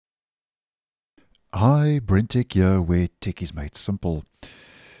Hi, BrenTech here, where tech is made simple.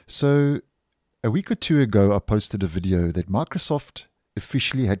 So, a week or two ago, I posted a video that Microsoft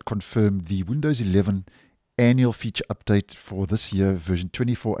officially had confirmed the Windows 11 annual feature update for this year, version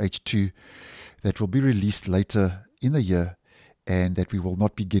 24H2, that will be released later in the year, and that we will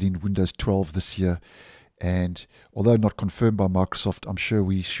not be getting Windows 12 this year. And although not confirmed by Microsoft, I'm sure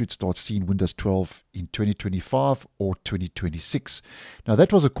we should start seeing Windows 12 in 2025 or 2026. Now,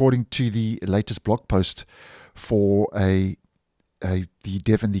 that was according to the latest blog post for the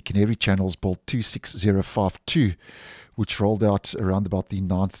Dev and the Canary channels build 26052, which rolled out around about the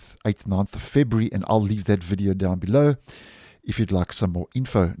 8th, 9th of February. And I'll leave that video down below if you'd like some more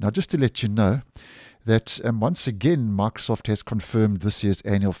info. Now, just to let you know, that once again Microsoft has confirmed this year's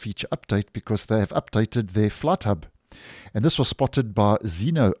annual feature update because they have updated their Flight Hub. And this was spotted by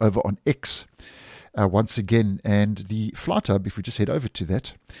Zeno over on X once again. And the Flight Hub, if we just head over to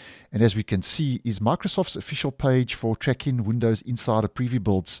that, and as we can see, is Microsoft's official page for tracking Windows Insider preview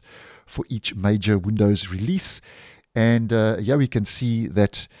builds for each major Windows release. And here we can see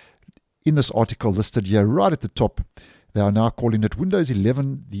that in this article listed here right at the top, they are now calling it Windows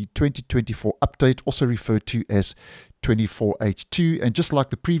 11, the 2024 update, also referred to as 24H2. And just like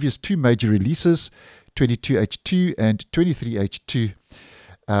the previous two major releases, 22H2 and 23H2,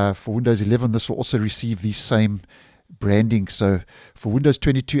 for Windows 11, this will also receive the same branding. So for Windows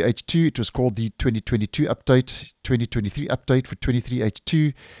 22H2, it was called the 2022 update, 2023 update for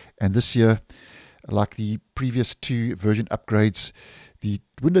 23H2. And this year, like the previous two version upgrades, the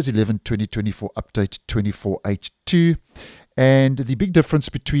Windows 11 2024 update 24H2. And the big difference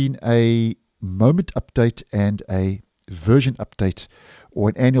between a moment update and a version update or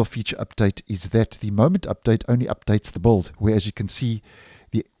an annual feature update is that the moment update only updates the build, whereas you can see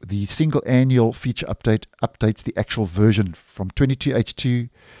the single annual feature update updates the actual version from 22H2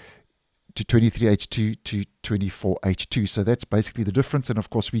 to 23H2 to 24H2. So that's basically the difference. And of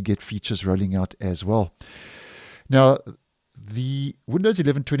course, we get features rolling out as well. Now, the Windows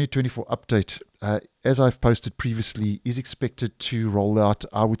 11 2024 update, as I've posted previously, is expected to roll out,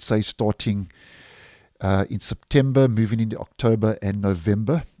 I would say, starting in September, moving into October and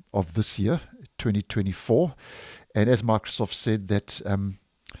November of this year, 2024. And as Microsoft said, that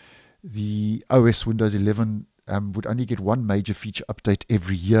the OS Windows 11 would only get one major feature update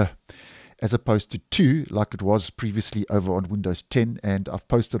every year, as opposed to two, like it was previously over on Windows 10. And I've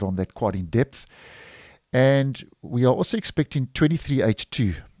posted on that quite in depth. And we are also expecting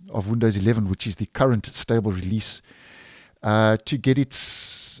 23H2 of Windows 11, which is the current stable release, to get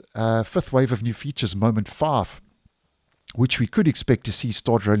its fifth wave of new features, Moment 5, which we could expect to see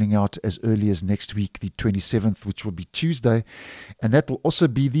start rolling out as early as next week, the 27th, which will be Tuesday. And that will also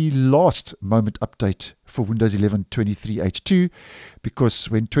be the last Moment update for Windows 11 23H2, because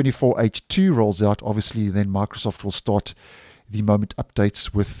when 24H2 rolls out, obviously then Microsoft will start the Moment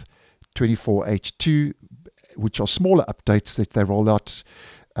updates with 24H2, which are smaller updates that they roll out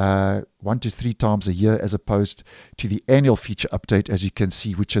 1 to 3 times a year, as opposed to the annual feature update, as you can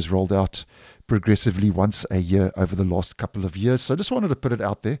see, which has rolled out progressively once a year over the last couple of years. So I just wanted to put it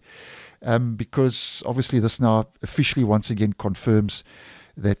out there because obviously this now officially once again confirms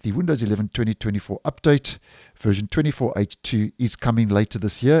that the Windows 11 2024 update version 24H2 is coming later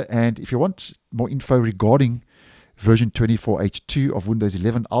this year. And if you want more info regarding version 24H2 of Windows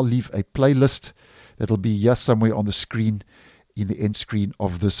 11, I'll leave a playlist that'll be here somewhere on the screen, in the end screen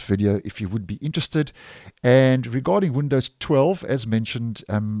of this video, if you would be interested. And regarding Windows 12, as mentioned,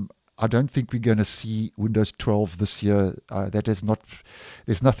 I don't think we're going to see Windows 12 this year. There's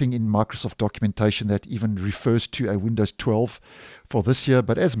nothing in Microsoft documentation that even refers to a Windows 12 for this year.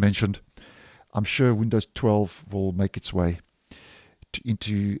 But as mentioned, I'm sure Windows 12 will make its way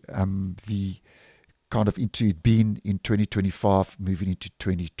into it being in 2025, moving into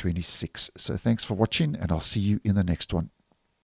 2026. So thanks for watching, and I'll see you in the next one.